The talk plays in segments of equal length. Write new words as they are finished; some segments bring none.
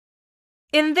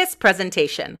In this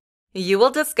presentation, you will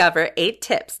discover 8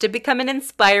 tips to become an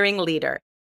inspiring leader.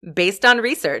 Based on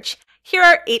research, here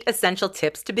are 8 essential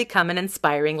tips to become an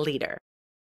inspiring leader.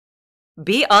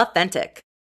 Be authentic.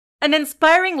 An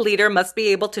inspiring leader must be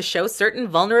able to show certain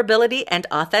vulnerability and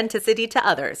authenticity to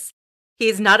others. He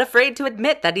is not afraid to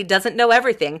admit that he doesn't know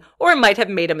everything or might have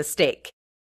made a mistake.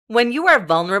 When you are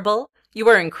vulnerable, you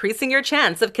are increasing your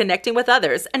chance of connecting with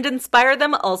others and inspire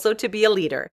them also to be a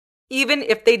leader, even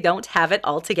if they don't have it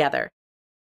all together.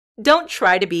 Don't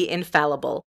try to be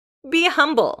infallible. Be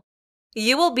humble.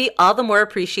 You will be all the more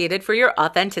appreciated for your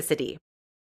authenticity.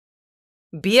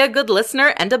 Be a good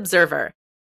listener and observer.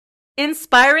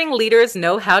 Inspiring leaders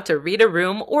know how to read a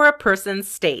room or a person's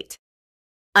state.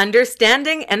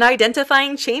 Understanding and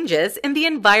identifying changes in the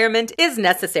environment is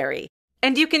necessary,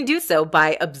 and you can do so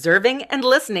by observing and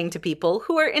listening to people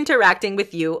who are interacting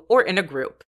with you or in a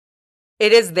group.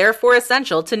 It is therefore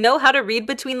essential to know how to read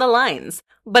between the lines,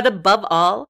 but above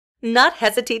all, not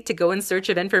hesitate to go in search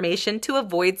of information to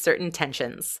avoid certain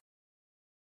tensions.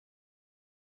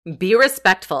 Be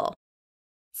respectful.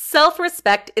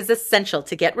 Self-respect is essential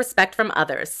to get respect from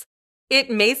others. It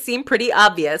may seem pretty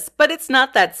obvious, but it's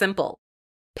not that simple.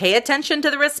 Pay attention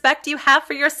to the respect you have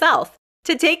for yourself,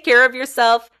 to take care of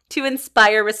yourself, to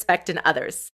inspire respect in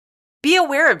others. Be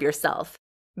aware of yourself.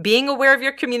 Being aware of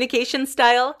your communication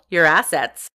style, your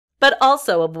assets, but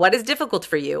also of what is difficult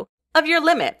for you, of your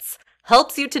limits,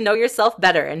 helps you to know yourself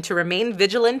better and to remain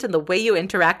vigilant in the way you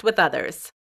interact with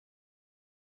others.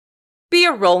 Be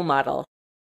a role model.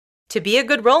 To be a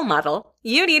good role model,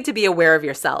 you need to be aware of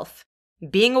yourself.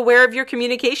 Being aware of your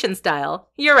communication style,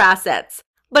 your assets,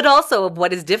 but also of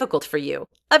what is difficult for you,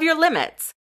 of your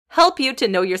limits, help you to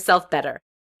know yourself better,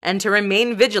 and to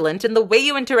remain vigilant in the way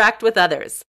you interact with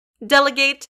others.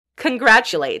 Delegate,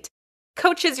 congratulate,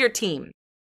 coaches your team.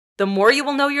 The more you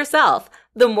will know yourself,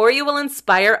 the more you will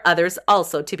inspire others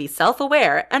also to be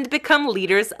self-aware and become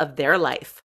leaders of their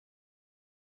life.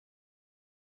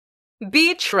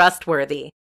 Be trustworthy.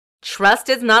 Trust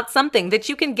is not something that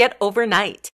you can get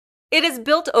overnight. It is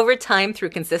built over time through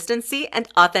consistency and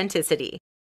authenticity.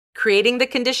 Creating the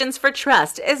conditions for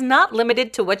trust is not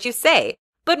limited to what you say,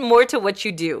 but more to what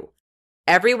you do.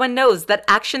 Everyone knows that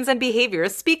actions and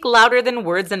behaviors speak louder than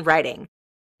words and writing.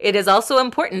 It is also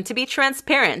important to be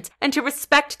transparent and to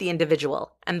respect the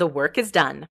individual, and the work is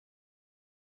done.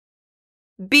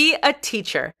 Be a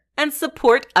teacher and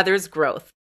support others' growth.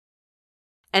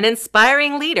 An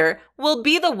inspiring leader will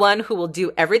be the one who will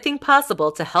do everything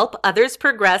possible to help others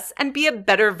progress and be a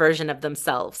better version of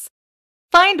themselves.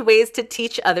 Find ways to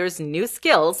teach others new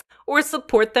skills or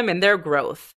support them in their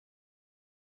growth.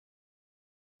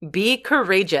 Be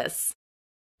courageous.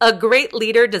 A great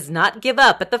leader does not give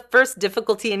up at the first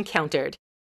difficulty encountered.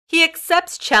 He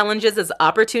accepts challenges as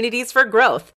opportunities for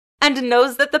growth and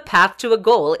knows that the path to a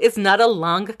goal is not a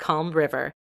long, calm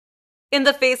river. In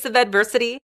the face of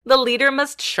adversity, the leader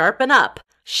must sharpen up,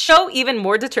 show even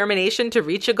more determination to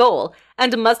reach a goal,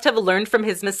 and must have learned from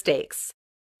his mistakes.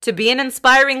 To be an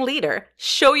inspiring leader,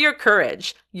 show your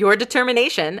courage, your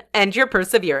determination, and your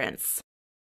perseverance.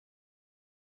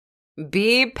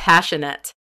 Be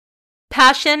passionate.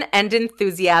 Passion and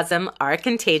enthusiasm are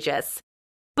contagious,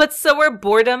 but so are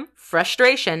boredom,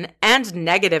 frustration, and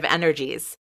negative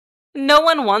energies. No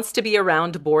one wants to be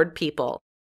around bored people.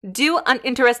 Do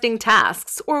uninteresting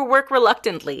tasks or work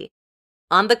reluctantly.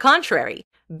 On the contrary,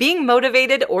 being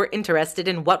motivated or interested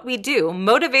in what we do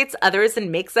motivates others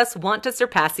and makes us want to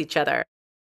surpass each other.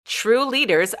 True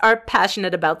leaders are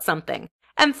passionate about something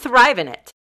and thrive in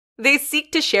it. They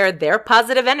seek to share their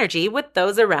positive energy with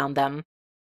those around them.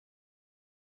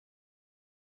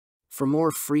 For more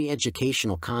free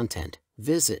educational content,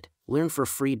 visit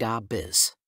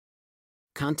learnforfree.biz.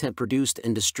 Content produced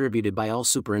and distributed by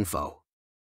AllSuperInfo.